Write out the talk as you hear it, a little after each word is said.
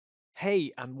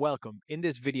Hey and welcome. In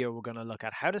this video, we're going to look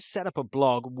at how to set up a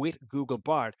blog with Google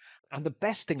Bard. And the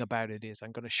best thing about it is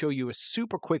I'm going to show you a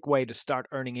super quick way to start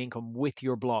earning income with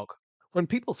your blog. When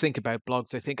people think about blogs,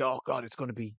 they think, oh God, it's going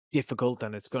to be difficult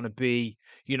and it's going to be,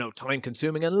 time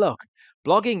consuming. And look,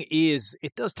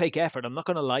 it does take effort. I'm not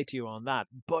going to lie to you on that,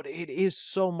 but it is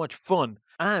so much fun.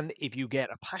 And if you get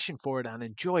a passion for it and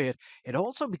enjoy it, it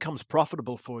also becomes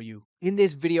profitable for you. In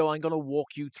this video, I'm going to walk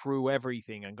you through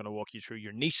everything. I'm going to walk you through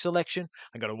your niche selection.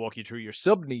 I'm going to walk you through your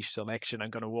sub niche selection.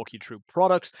 I'm going to walk you through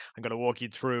products. I'm going to walk you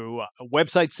through a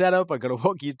website setup. I'm going to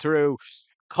walk you through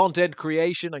content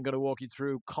creation. I'm going to walk you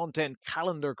through content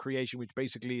calendar creation, which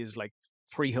basically is like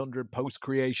 300 post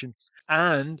creation.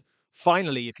 And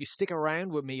finally, if you stick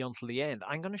around with me until the end,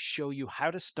 I'm going to show you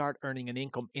how to start earning an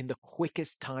income in the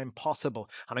quickest time possible.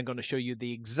 And I'm going to show you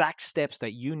the exact steps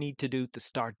that you need to do to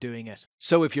start doing it.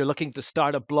 So if you're looking to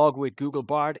start a blog with Google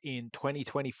Bard in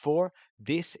 2024,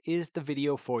 this is the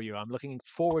video for you. I'm looking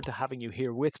forward to having you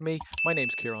here with me. My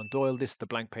name's Kieran Doyle. This is the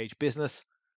Blank Page Business.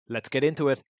 Let's get into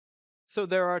it. So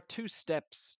there are two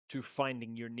steps to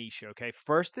finding your niche. Okay.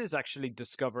 First is actually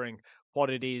discovering what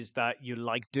it is that you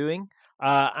like doing.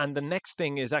 And the next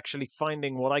thing is actually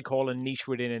finding what I call a niche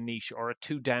within a niche or a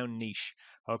two down niche.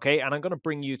 Okay. And I'm going to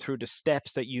bring you through the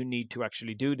steps that you need to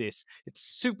actually do this. It's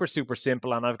super, super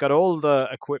simple. And I've got all the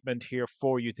equipment here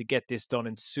for you to get this done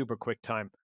in super quick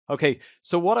time. Okay.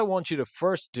 So what I want you to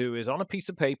first do is on a piece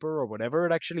of paper or whatever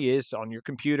it actually is on your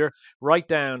computer, write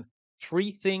down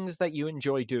three things that you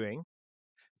enjoy doing,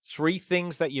 three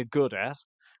things that you're good at,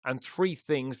 and three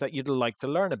things that you'd like to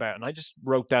learn about. And I just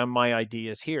wrote down my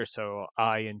ideas here. So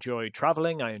I enjoy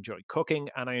traveling, I enjoy cooking,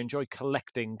 and I enjoy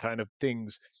collecting kind of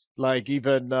things like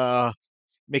even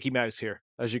Mickey Mouse here,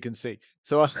 as you can see.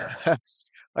 So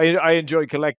I enjoy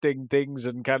collecting things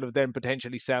and kind of then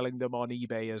potentially selling them on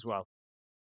eBay as well.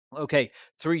 Okay,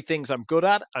 three things I'm good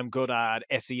at. I'm good at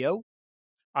SEO.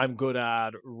 I'm good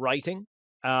at writing,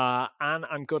 and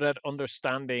I'm good at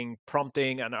understanding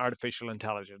prompting and artificial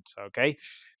intelligence. Okay.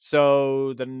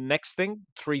 So the next thing,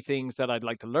 three things that I'd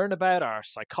like to learn about are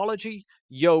psychology,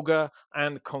 yoga,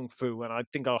 and Kung Fu. And I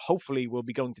think I'll hopefully will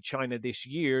be going to China this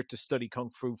year to study Kung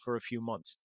Fu for a few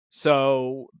months.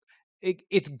 So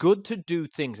it's good to do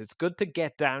things. It's good to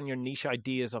get down your niche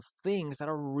ideas of things that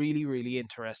are really, really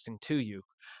interesting to you.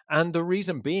 And the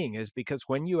reason being is because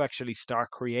when you actually start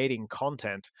creating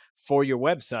content for your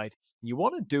website, you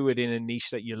want to do it in a niche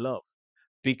that you love.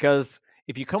 Because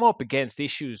if you come up against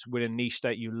issues with a niche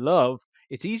that you love,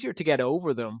 it's easier to get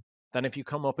over them than if you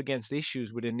come up against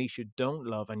issues with a niche you don't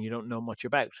love and you don't know much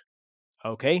about.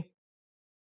 Okay.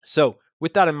 So,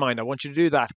 with that in mind, I want you to do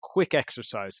that quick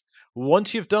exercise.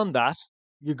 Once you've done that,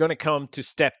 you're going to come to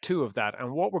step two of that.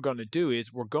 And what we're going to do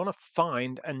is we're going to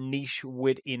find a niche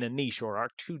within a niche or our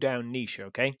two down niche.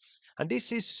 Okay. And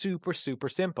this is super, super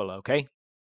simple. Okay.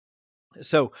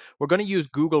 So we're going to use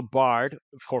Google Bard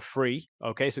for free.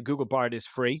 Okay, so Google Bard is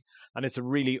free and it's a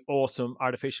really awesome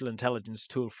artificial intelligence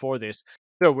tool for this.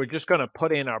 So we're just going to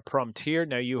put in our prompt here.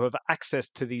 Now you have access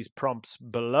to these prompts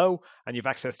below and you've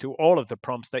access to all of the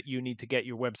prompts that you need to get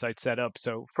your website set up.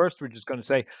 So first we're just going to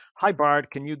say, hi Bard,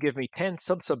 can you give me 10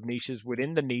 sub niches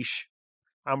within the niche?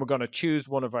 And we're going to choose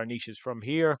one of our niches from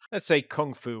here. Let's say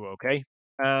Kung Fu, okay?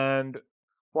 And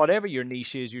whatever your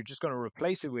niche is, you're just going to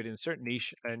replace it with insert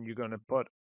niche and you're going to put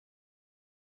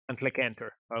and click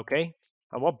enter. Okay.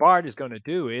 And what Bard is going to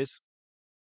do is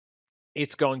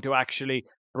it's going to actually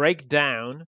break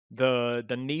down the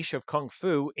niche of Kung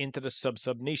Fu into the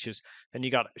sub niches. And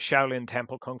you got Shaolin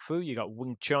Temple Kung Fu, you got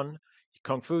Wing Chun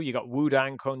Kung Fu, you got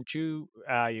Wudang Kung Fu,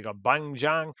 you got Bang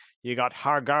Jiang, you got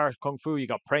Hargar Kung Fu, you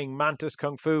got Praying Mantis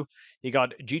Kung Fu, you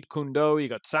got Jeet Kune Do, you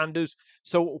got Sandus.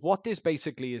 So what this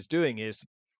basically is doing is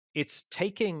it's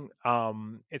taking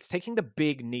the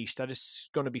big niche that is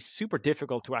going to be super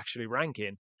difficult to actually rank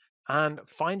in and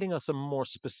finding us a more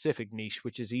specific niche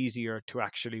which is easier to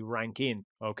actually rank in.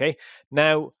 Okay,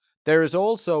 now there is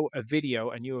also a video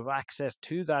and you have access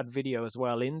to that video as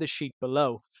well in the sheet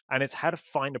below, and it's how to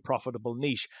find a profitable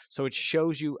niche. So it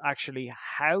shows you actually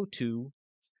how to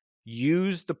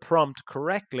use the prompt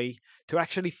correctly to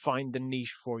actually find the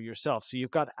niche for yourself. So you've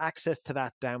got access to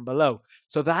that down below.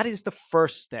 So that is the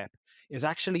first step, is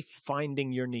actually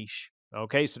finding your niche.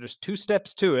 Okay, so there's two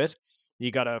steps to it. You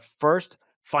got to first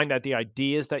find out the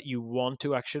ideas that you want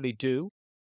to actually do,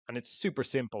 and it's super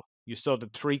simple. You saw the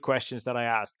three questions that I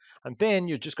asked, and then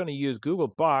you're just going to use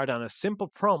Google Bard on a simple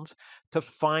prompt to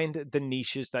find the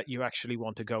niches that you actually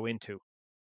want to go into.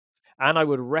 And I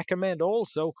would recommend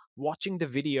also watching the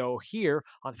video here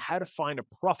on how to find a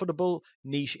profitable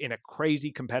niche in a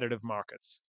crazy competitive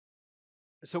markets.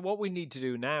 So what we need to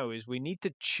do now is we need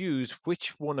to choose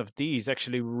which one of these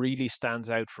actually really stands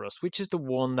out for us, which is the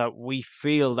one that we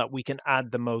feel that we can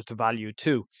add the most value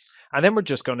to. And then we're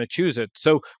just going to choose it.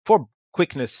 So for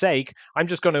quickness sake, I'm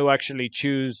going to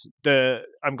choose the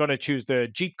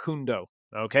Jeet Kune Do.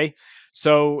 Okay.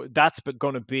 So that's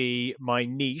going to be my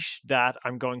niche that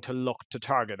I'm going to look to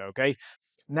target. Okay.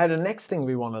 Now, the next thing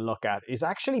we want to look at is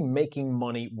actually making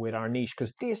money with our niche,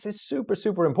 because this is super,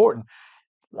 super important.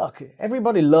 Look,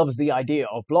 everybody loves the idea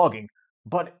of blogging,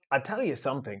 but I tell you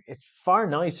something, it's far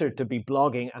nicer to be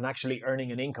blogging and actually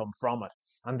earning an income from it.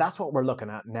 And that's what we're looking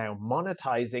at now,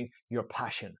 monetizing your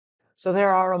passion. So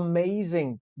there are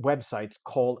amazing websites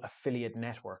called affiliate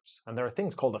networks, and there are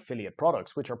things called affiliate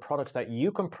products, which are products that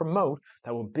you can promote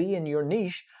that will be in your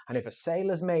niche. And if a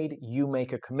sale is made, you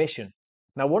make a commission.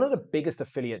 Now, one of the biggest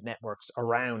affiliate networks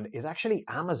around is actually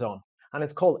Amazon, and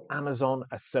it's called Amazon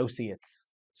Associates.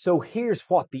 So here's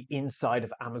what the inside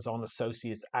of Amazon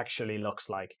Associates actually looks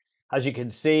like. As you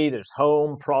can see, there's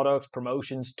home, products,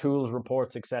 promotions, tools,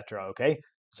 reports, etc. Okay,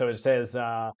 so it says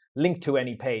link to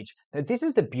any page. Now this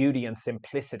is the beauty and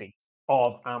simplicity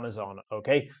of Amazon.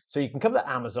 Okay, so you can come to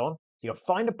Amazon, you'll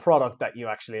find a product that you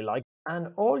actually like, and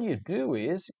all you do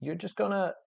is you're just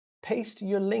gonna paste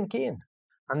your link in,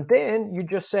 and then you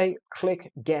just say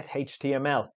click get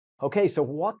HTML. Okay, so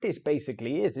what this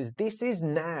basically is this is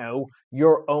now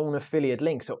your own affiliate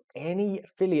link. So any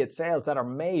affiliate sales that are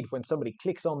made when somebody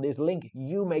clicks on this link,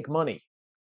 you make money.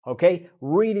 Okay,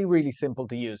 really, really simple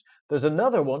to use. There's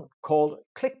another one called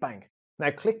ClickBank. Now,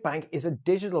 ClickBank is a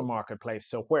digital marketplace.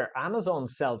 So where Amazon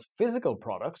sells physical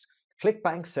products,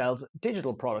 ClickBank sells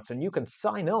digital products, and you can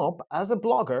sign up as a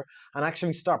blogger and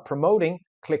actually start promoting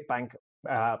ClickBank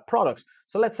products.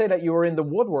 So let's say that you were in the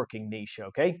woodworking niche,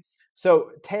 okay?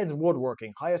 So Ted's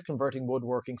Woodworking, highest converting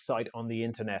woodworking site on the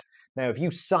internet. Now, if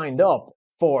you signed up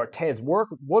for Ted's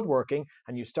Woodworking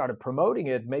and you started promoting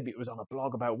it, maybe it was on a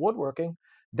blog about woodworking,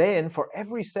 then for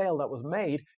every sale that was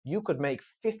made, you could make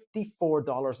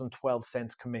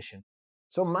 $54.12 commission.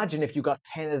 So imagine if you got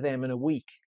 10 of them in a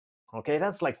week. Okay,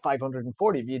 that's like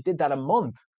 540. If you did that a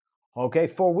month, okay,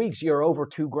 4 weeks, you're over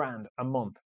 2 grand a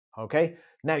month. Okay,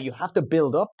 now you have to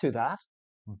build up to that,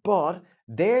 but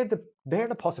they're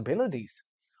the possibilities.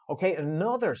 Okay,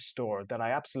 another store that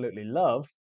I absolutely love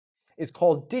is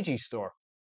called Digistore.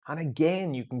 And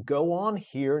again, you can go on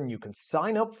here and you can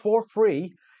sign up for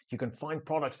free. You can find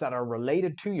products that are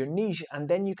related to your niche, and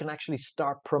then you can actually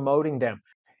start promoting them.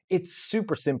 It's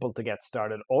super simple to get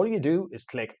started. All you do is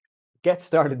click get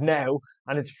started now,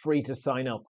 and it's free to sign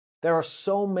up. There are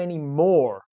so many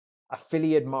more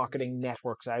affiliate marketing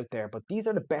networks out there, but these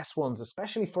are the best ones,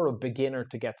 especially for a beginner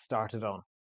to get started on.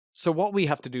 So what we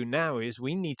have to do now is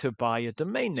we need to buy a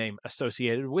domain name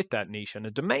associated with that niche. And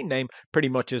a domain name pretty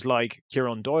much is like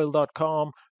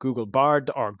kierandoyle.com, Google Bard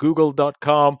or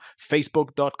google.com,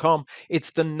 facebook.com.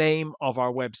 It's the name of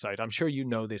our website. I'm sure you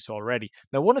know this already.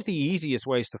 Now, one of the easiest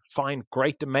ways to find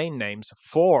great domain names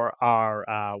for our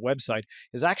website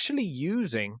is actually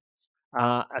using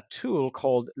a tool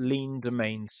called Lean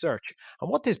Domain Search. And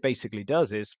what this basically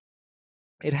does is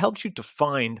it helps you to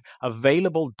find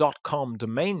available .com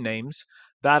domain names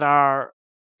that are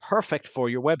perfect for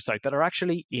your website, that are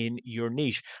actually in your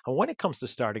niche. And when it comes to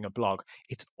starting a blog,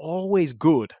 it's always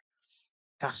good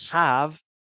to have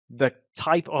the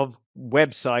type of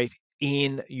website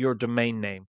in your domain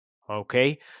name.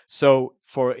 Okay, so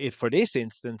for this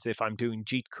instance, if I'm doing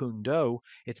Jeet Kune Do,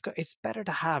 it's better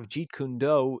to have Jeet Kune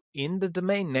Do in the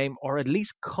domain name, or at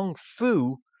least Kung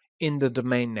Fu in the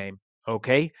domain name.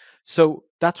 Okay, so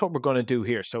that's what we're going to do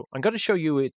here. So I'm going to show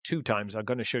you it 2 times. I'm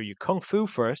going to show you Kung Fu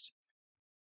first,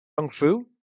 Kung Fu,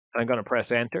 and I'm going to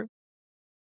press enter.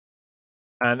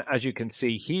 And as you can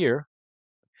see here,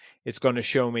 it's going to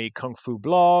show me Kung Fu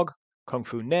blog, Kung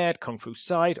Fu net, Kung Fu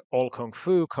site, all Kung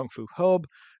Fu hub,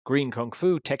 green Kung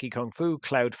Fu, techie Kung Fu,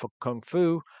 cloud Kung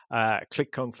Fu,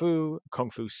 click Kung Fu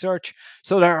search.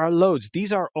 So there are loads.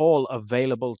 These are all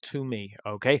available to me,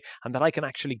 okay? And that I can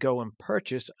actually go and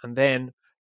purchase and then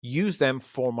use them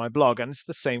for my blog. And it's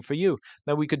the same for you.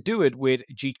 Now we could do it with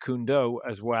Jeet Kune Do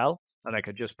as well. And I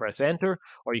could just press enter,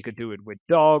 or you could do it with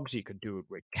dogs, you could do it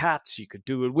with cats, you could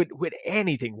do it with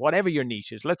anything, whatever your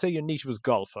niche is. Let's say your niche was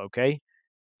golf, okay?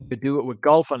 You could do it with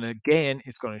golf, and again,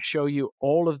 it's going to show you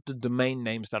all of the domain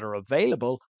names that are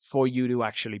available for you to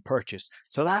actually purchase.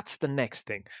 So that's the next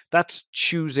thing. That's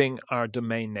choosing our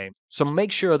domain name. So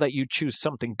make sure that you choose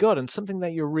something good and something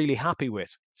that you're really happy with.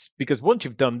 Because once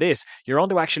you've done this, you're on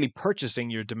to actually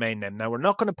purchasing your domain name. Now, we're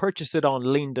not going to purchase it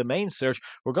on Lean Domain Search.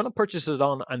 We're going to purchase it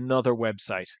on another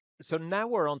website. So now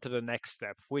we're on to the next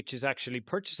step, which is actually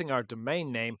purchasing our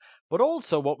domain name. But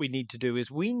also, what we need to do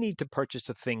is we need to purchase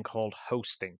a thing called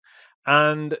hosting.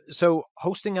 And so,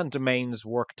 hosting and domains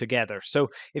work together. So,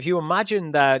 if you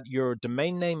imagine that your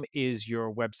domain name is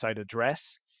your website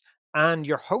address, and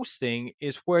your hosting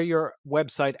is where your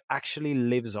website actually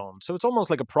lives on. So it's almost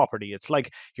like a property. It's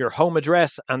like your home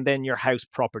address and then your house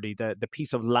property, the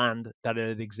piece of land that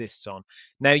it exists on.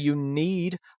 Now, you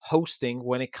need hosting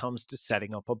when it comes to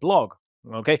setting up a blog.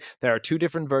 Okay, there are two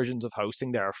different versions of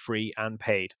hosting. There are free and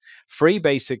paid. Free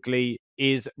basically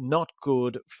is not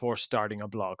good for starting a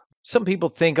blog. Some people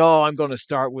think, oh, I'm going to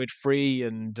start with free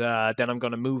and then I'm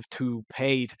going to move to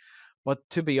paid. But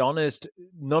to be honest,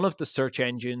 none of the search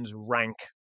engines rank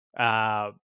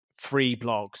uh, free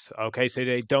blogs. Okay, so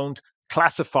they don't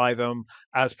classify them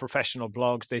as professional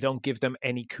blogs. They don't give them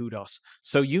any kudos.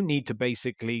 So you need to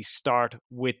basically start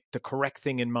with the correct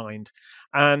thing in mind.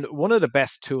 And one of the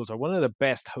best tools or one of the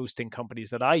best hosting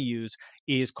companies that I use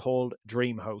is called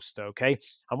DreamHost. Okay,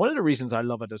 and one of the reasons I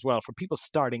love it as well for people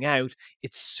starting out,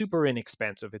 it's super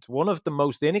inexpensive. It's one of the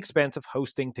most inexpensive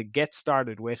hosting to get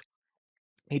started with.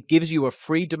 It gives you a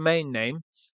free domain name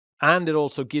and it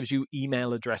also gives you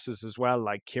email addresses as well,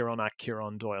 like Kieran at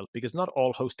Kieran Doyle, because not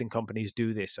all hosting companies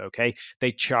do this, okay?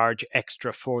 They charge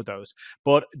extra for those,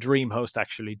 but DreamHost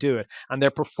actually do it. And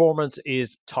their performance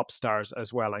is top stars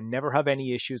as well. I never have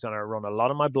any issues, and I run a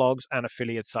lot of my blogs and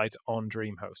affiliate sites on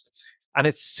DreamHost. And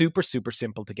it's super, super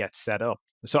simple to get set up.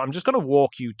 So I'm just going to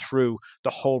walk you through the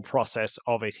whole process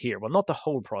of it here. Well, not the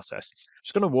whole process. I'm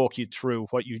just going to walk you through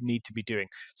what you need to be doing.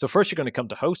 So first, you're going to come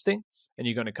to hosting and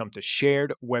you're going to come to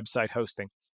shared website hosting.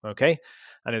 Okay.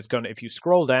 And it's going to, if you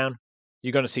scroll down,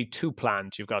 you're going to see two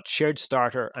plans. You've got shared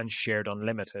starter and shared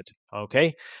unlimited.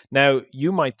 Okay. Now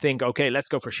you might think, okay, let's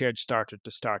go for shared starter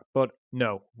to start. But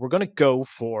no, we're going to go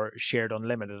for shared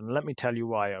unlimited. And let me tell you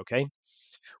why. Okay.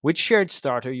 With shared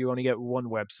starter, you only get one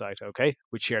website, okay?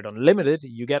 With shared unlimited,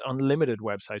 you get unlimited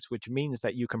websites, which means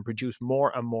that you can produce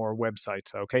more and more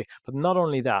websites, okay? But not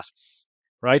only that,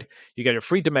 right? You get a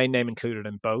free domain name included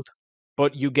in both,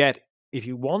 but you get, if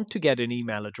you want to get an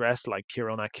email address like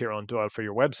Kieran at Kieran Doyle for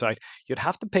your website, you'd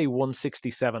have to pay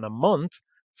 167 a month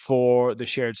for the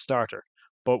shared starter.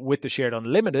 But with the shared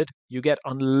unlimited, you get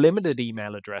unlimited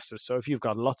email addresses. So if you've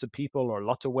got lots of people or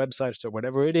lots of websites or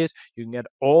whatever it is, you can get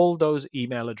all those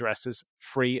email addresses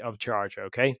free of charge.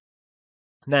 Okay.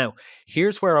 Now,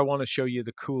 here's where I want to show you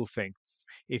the cool thing.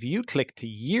 If you click to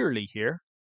yearly here,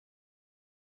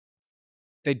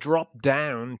 they drop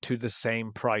down to the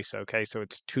same price. Okay, so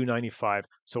it's 295.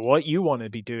 So what you want to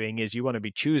be doing is you want to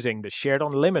be choosing the shared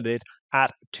unlimited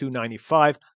at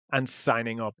 295 and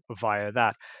signing up via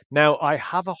that. Now I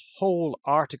have a whole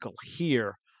article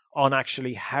here on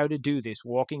actually how to do this,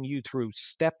 walking you through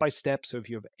step by step. So if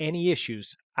you have any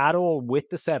issues at all with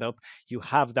the setup, you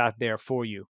have that there for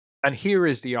you. And here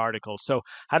is the article. So,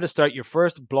 how to start your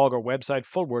first blog or website,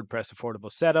 full WordPress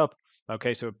affordable setup.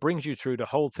 Okay, so it brings you through the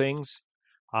whole things.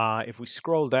 If we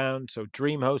scroll down, so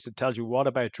DreamHost, it tells you what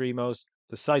about DreamHost,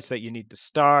 the sites that you need to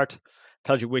start,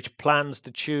 tells you which plans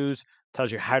to choose,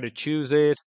 tells you how to choose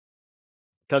it,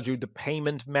 tells you the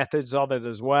payment methods of it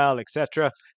as well,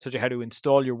 etc. Tells you how to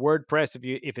install your WordPress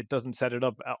if it doesn't set it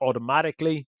up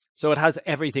automatically. So it has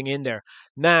everything in there.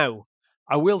 Now,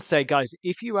 I will say, guys,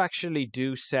 if you actually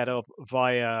do set up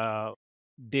via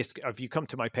this, if you come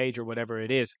to my page or whatever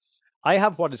it is, I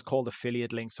have what is called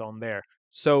affiliate links on there.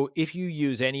 So if you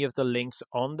use any of the links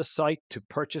on the site to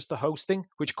purchase the hosting,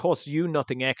 which costs you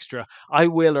nothing extra, I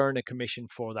will earn a commission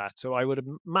for that. So I would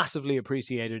massively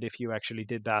appreciate it if you actually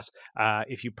did that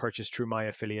if you purchase through my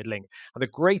affiliate link. And the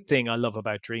great thing I love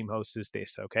about DreamHost is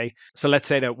this, okay? So let's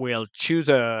say that we'll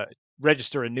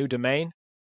register a new domain.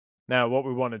 Now, what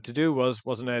we wanted to do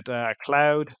wasn't it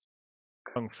Cloud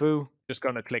Kung Fu? Just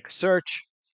going to click search.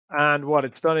 And what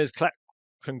it's done is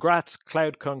congrats,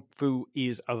 Cloud Kung Fu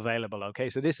is available. Okay,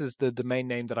 so this is the domain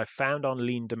name that I found on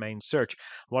Lean Domain Search.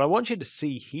 What I want you to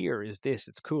see here is this.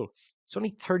 It's cool. It's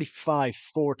only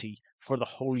 35.40 for the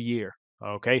whole year.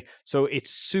 Okay, so it's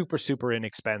super, super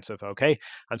inexpensive. Okay,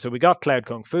 and so we got Cloud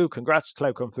Kung Fu. Congrats,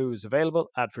 Cloud Kung Fu is available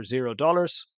at for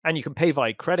 $0, and you can pay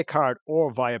via credit card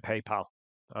or via PayPal.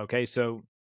 Okay, so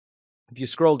if you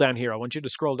scroll down here, I want you to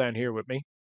scroll down here with me.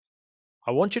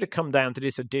 I want you to come down to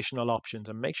this additional options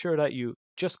and make sure that you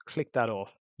just click that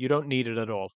off. You don't need it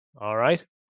at all. All right.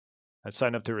 And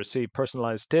sign up to receive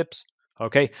personalized tips.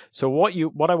 Okay. So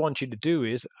what I want you to do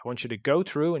is I want you to go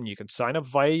through and you can sign up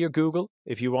via your Google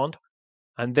if you want,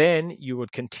 and then you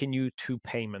would continue to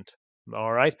payment.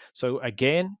 All right. So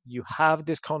again, you have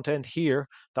this content here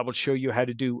that will show you how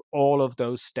to do all of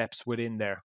those steps within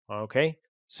there. Okay.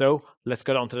 So let's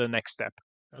get on to the next step.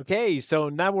 Okay, so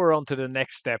now we're on to the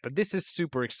next step. And this is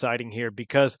super exciting here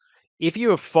because if you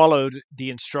have followed the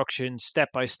instructions step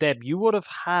by step, you would have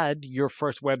had your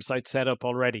first website set up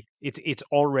already. It's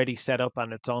already set up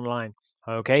and it's online.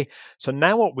 Okay. So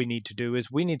now what we need to do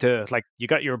is we need to, like, you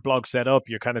got your blog set up,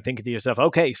 you're kind of thinking to yourself,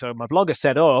 okay, so my blog is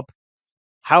set up.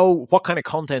 What kind of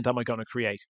content am I going to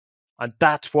create? And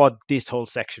that's what this whole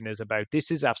section is about.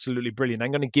 This is absolutely brilliant.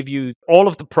 I'm going to give you all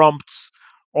of the prompts,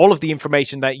 all of the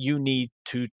information that you need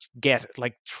to get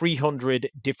like 300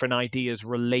 different ideas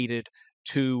related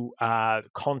to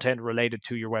content related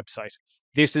to your website.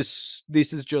 This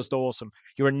is just awesome.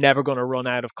 You're never going to run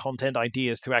out of content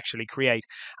ideas to actually create.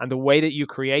 And the way that you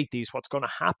create these, what's going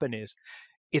to happen is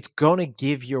it's going to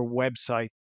give your website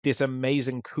this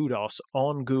amazing kudos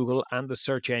on Google and the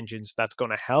search engines that's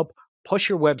going to help push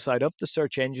your website up the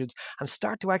search engines and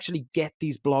start to actually get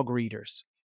these blog readers.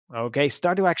 Okay,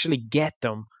 start to actually get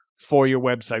them for your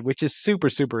website, which is super,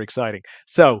 super exciting.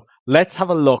 So let's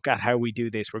have a look at how we do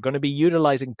this. We're going to be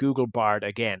utilizing Google Bard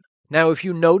again. Now, if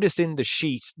you notice in the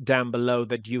sheet down below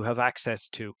that you have access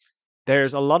to,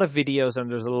 there's a lot of videos and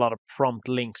there's a lot of prompt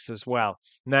links as well.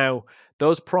 Now,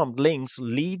 those prompt links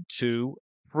lead to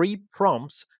free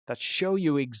prompts that show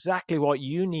you exactly what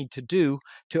you need to do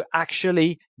to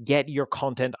actually get your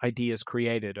content ideas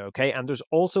created. Okay. And there's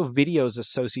also videos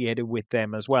associated with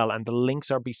them as well. And the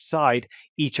links are beside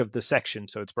each of the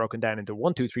sections. So it's broken down into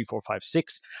 1, 2, 3, 4, 5,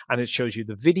 6. And it shows you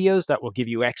the videos that will give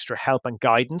you extra help and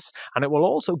guidance. And it will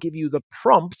also give you the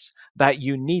prompts that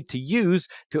you need to use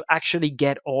to actually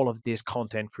get all of this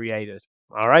content created.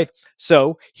 All right.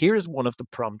 So here's one of the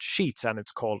prompt sheets, and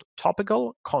it's called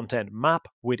Topical Content Map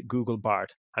with Google Bard.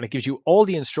 And it gives you all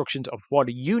the instructions of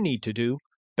what you need to do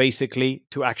basically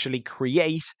to actually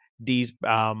create these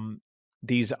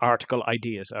article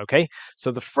ideas. Okay.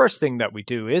 So the first thing that we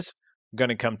do is we're going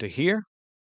to come to here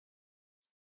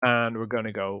and we're going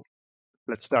to go,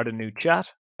 let's start a new chat,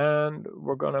 and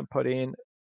we're going to put in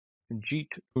Jeet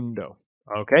Undo.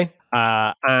 Okay.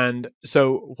 And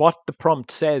so what the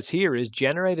prompt says here is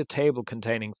generate a table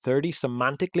containing 30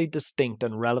 semantically distinct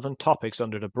and relevant topics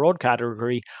under the broad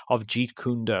category of Jeet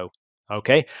Kundo.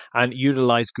 Okay. And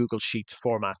utilize Google Sheets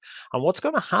format. And what's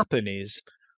going to happen is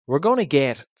we're going to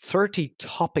get 30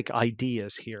 topic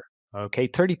ideas here. Okay.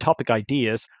 30 topic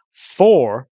ideas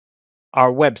for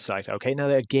our website. Okay. Now,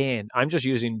 again, I'm just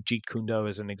using Jeet Kundo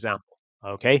as an example.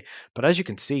 Okay. But as you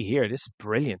can see here, this is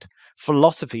brilliant.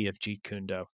 Philosophy of Jeet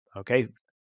Kundo. Okay.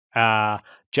 Uh,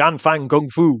 Jan Fang Kung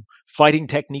Fu, fighting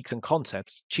techniques and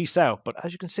concepts, Chi Sao. But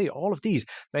as you can see, all of these,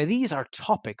 now these are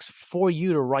topics for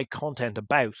you to write content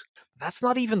about. That's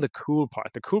not even the cool part.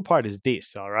 The cool part is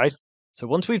this. All right. So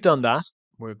once we've done that,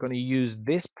 we're going to use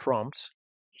this prompt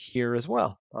here as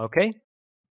well. Okay.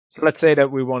 So let's say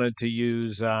that we wanted to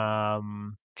use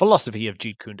philosophy of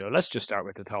Jeet Kune Do. Let's just start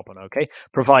with the top one, okay?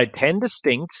 Provide 10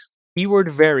 distinct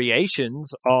keyword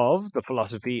variations of the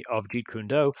philosophy of Jeet Kune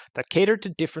Do that cater to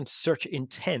different search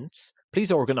intents.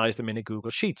 Please organize them in a Google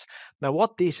Sheets. Now,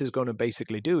 what this is going to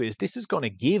basically do is this is going to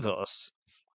give us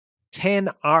 10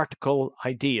 article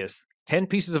ideas, 10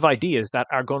 pieces of ideas that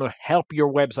are going to help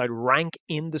your website rank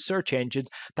in the search engines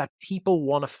that people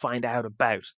want to find out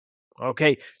about.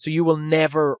 Okay, so you will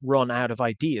never run out of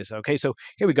ideas. Okay, so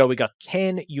here we go. We got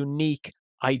 10 unique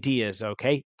ideas.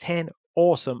 Okay, 10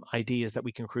 awesome ideas that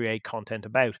we can create content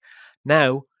about.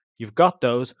 Now, you've got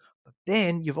those, but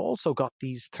then you've also got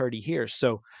these 30 here.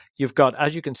 So you've got,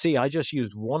 as you can see, I just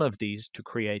used one of these to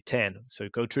create 10. So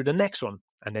go through the next one,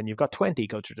 and then you've got 20,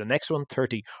 go through the next one,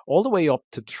 30, all the way up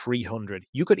to 300.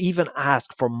 You could even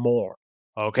ask for more.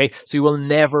 Okay, so you will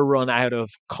never run out of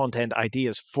content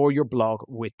ideas for your blog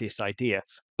with this idea.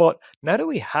 But now that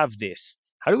we have this,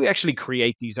 how do we actually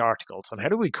create these articles, and how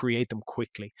do we create them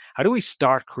quickly? How do we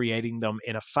start creating them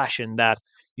in a fashion that,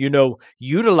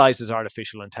 utilizes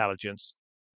artificial intelligence,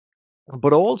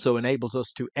 but also enables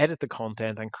us to edit the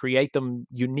content and create them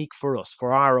unique for us,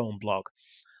 for our own blog?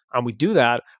 And we do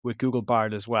that with Google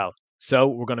Bard as well. So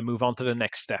we're going to move on to the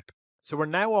next step. So we're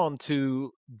now on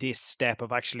to this step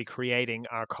of actually creating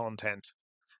our content.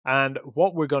 And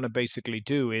what we're going to basically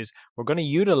do is we're going to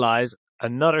utilize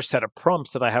another set of prompts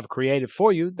that I have created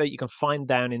for you that you can find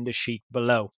down in the sheet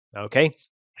below. Okay.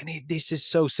 And this is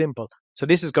so simple. So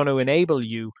this is going to enable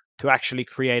you to actually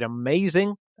create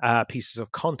amazing pieces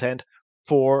of content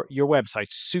for your website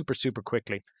super, super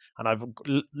quickly. And I've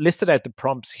listed out the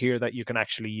prompts here that you can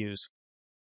actually use.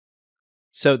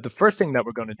 So the first thing that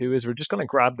we're going to do is we're just going to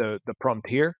grab the prompt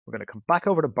here. We're going to come back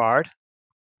over to Bard,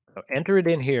 enter it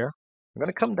in here. We're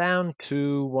going to come down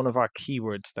to one of our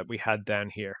keywords that we had down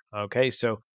here. Okay,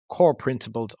 so core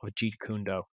principles of Jeet Kune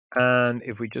Do. And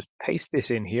if we just paste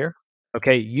this in here,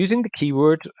 okay, using the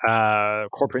keyword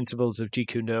core principles of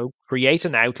Gkundo, create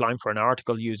an outline for an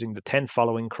article using the 10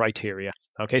 following criteria.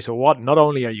 Okay, so what? Not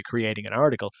only are you creating an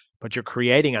article, but you're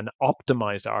creating an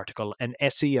optimized article, an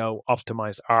SEO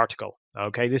optimized article.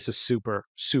 Okay, this is super,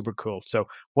 super cool. So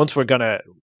once we got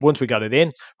it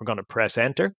in, we're gonna press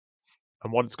enter.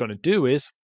 And what it's going to do is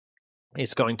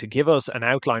it's going to give us an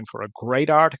outline for a great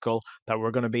article that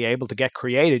we're going to be able to get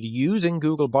created using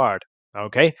Google Bard.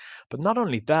 Okay. But not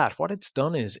only that, what it's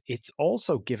done is it's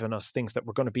also given us things that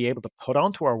we're going to be able to put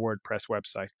onto our WordPress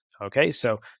website. Okay.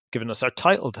 So given us our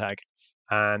title tag,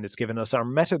 and it's given us our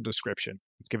meta description.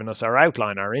 It's given us our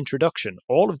outline, our introduction,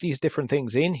 all of these different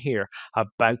things in here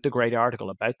about the great article,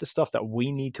 about the stuff that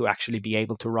we need to actually be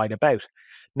able to write about.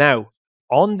 Now,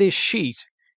 on this sheet,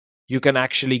 you can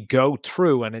actually go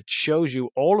through and it shows you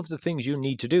all of the things you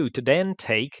need to do to then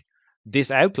take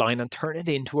this outline and turn it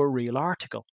into a real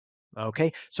article.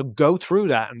 Okay, so go through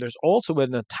that. And there's also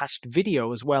an attached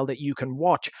video as well that you can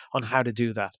watch on how to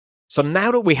do that. So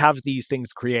now that we have these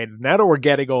things created, now that we're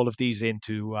getting all of these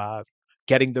into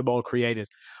getting them all created,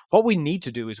 what we need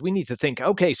to do is we need to think,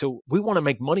 okay, so we want to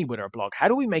make money with our blog. How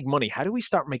do we make money? How do we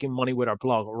start making money with our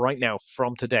blog right now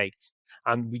from today?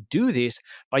 And we do this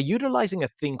by utilizing a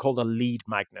thing called a lead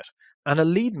magnet. And a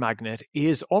lead magnet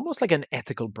is almost like an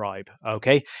ethical bribe.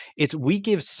 Okay. It's we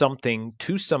give something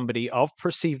to somebody of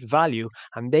perceived value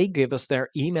and they give us their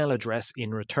email address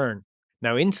in return.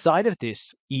 Now, inside of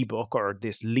this ebook or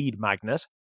this lead magnet,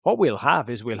 what we'll have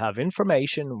is we'll have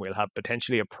information, we'll have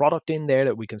potentially a product in there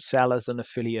that we can sell as an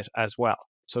affiliate as well.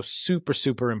 So, super,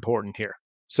 super important here.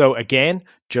 So, again,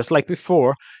 just like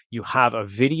before, you have a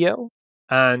video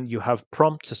and you have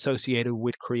prompts associated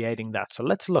with creating that. So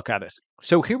let's look at it.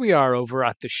 So here we are over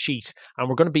at the sheet, and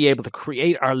we're going to be able to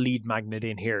create our lead magnet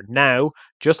in here. Now,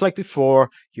 just like before,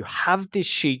 you have this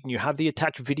sheet and you have the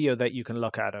attached video that you can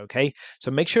look at, okay?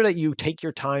 So make sure that you take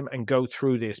your time and go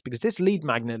through this because this lead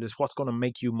magnet is what's going to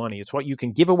make you money. It's what you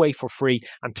can give away for free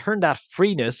and turn that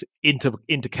freeness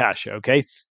into cash, okay?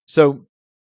 So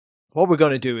what we're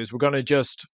going to do is we're going to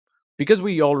just because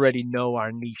we already know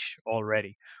our niche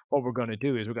already, what we're going to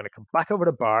do is we're going to come back over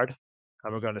to Bard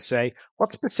and we're going to say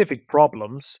what specific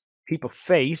problems people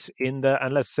face in the,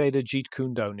 and let's say the Jeet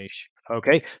Kune Do niche.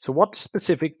 Okay, so what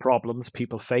specific problems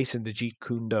people face in the Jeet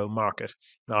Kune Do market.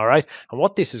 All right, and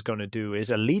what this is going to do is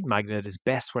a lead magnet is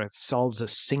best when it solves a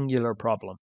singular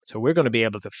problem. So we're going to be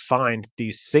able to find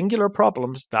these singular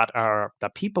problems that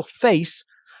people face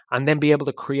and then be able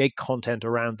to create content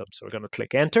around them. So we're going to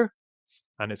click enter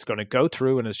and it's going to go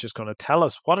through and it's just going to tell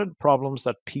us what are the problems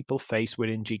that people face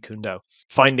within Jeet Kune Do.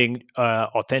 Finding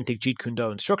authentic Jeet Kune Do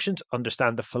instructions,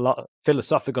 understand the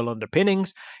philosophical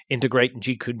underpinnings, integrating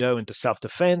Jeet Kune Do into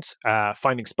self-defense,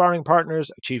 finding sparring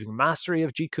partners, achieving mastery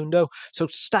of Jeet Kune Do. So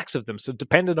stacks of them. So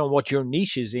depending on what your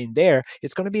niche is in there,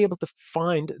 it's going to be able to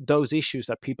find those issues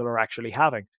that people are actually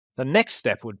having. The next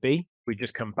step would be we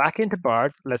just come back into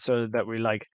Bard. Let's say that we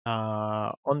like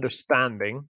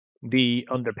understanding the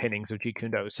underpinnings of Jeet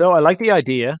Kune Do. So I like the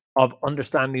idea of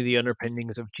understanding the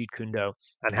underpinnings of Jeet Kune Do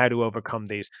and how to overcome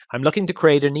these. I'm looking to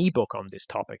create an ebook on this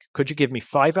topic. Could you give me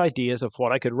 5 ideas of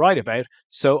what I could write about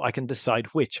so I can decide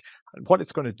which? And what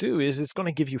it's going to do is it's going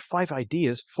to give you 5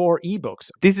 ideas for ebooks.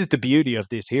 This is the beauty of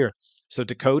this here. So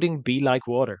decoding Be Like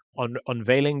Water,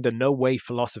 unveiling the no way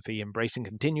philosophy, embracing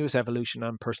continuous evolution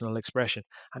and personal expression.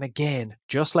 And again,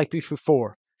 just like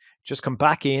before, just come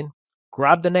back in,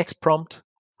 grab the next prompt,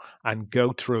 and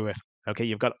go through it. Okay,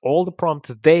 you've got all the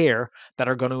prompts there that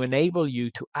are going to enable you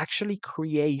to actually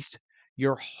create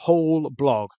your whole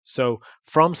blog. So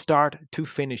from start to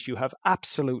finish, you have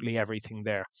absolutely everything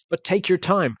there. But take your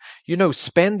time,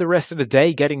 spend the rest of the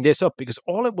day getting this up because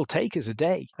all it will take is a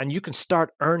day and you can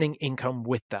start earning income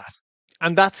with that.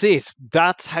 And that's it.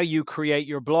 That's how you create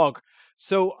your blog.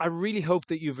 So I really hope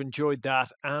that you've enjoyed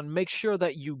that and make sure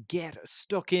that you get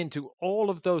stuck into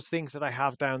all of those things that I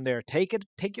have down there. Take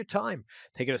your time,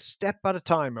 take it a step at a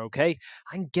time, okay?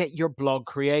 And get your blog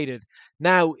created.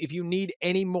 Now, if you need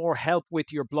any more help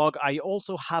with your blog, I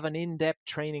also have an in-depth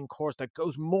training course that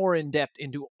goes more in depth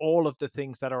into all of the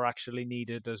things that are actually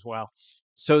needed as well.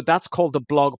 So that's called the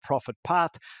Blog Profit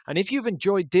Path. And if you've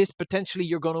enjoyed this, potentially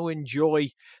you're going to enjoy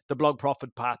the Blog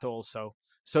Profit Path also.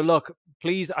 So look,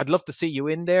 please, I'd love to see you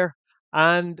in there.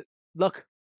 And look,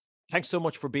 thanks so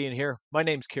much for being here. My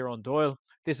name's Kieran Doyle.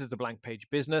 This is the Blank Page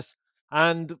Business.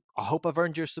 And I hope I've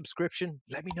earned your subscription.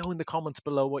 Let me know in the comments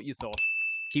below what you thought.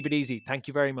 Keep it easy. Thank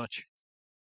you very much.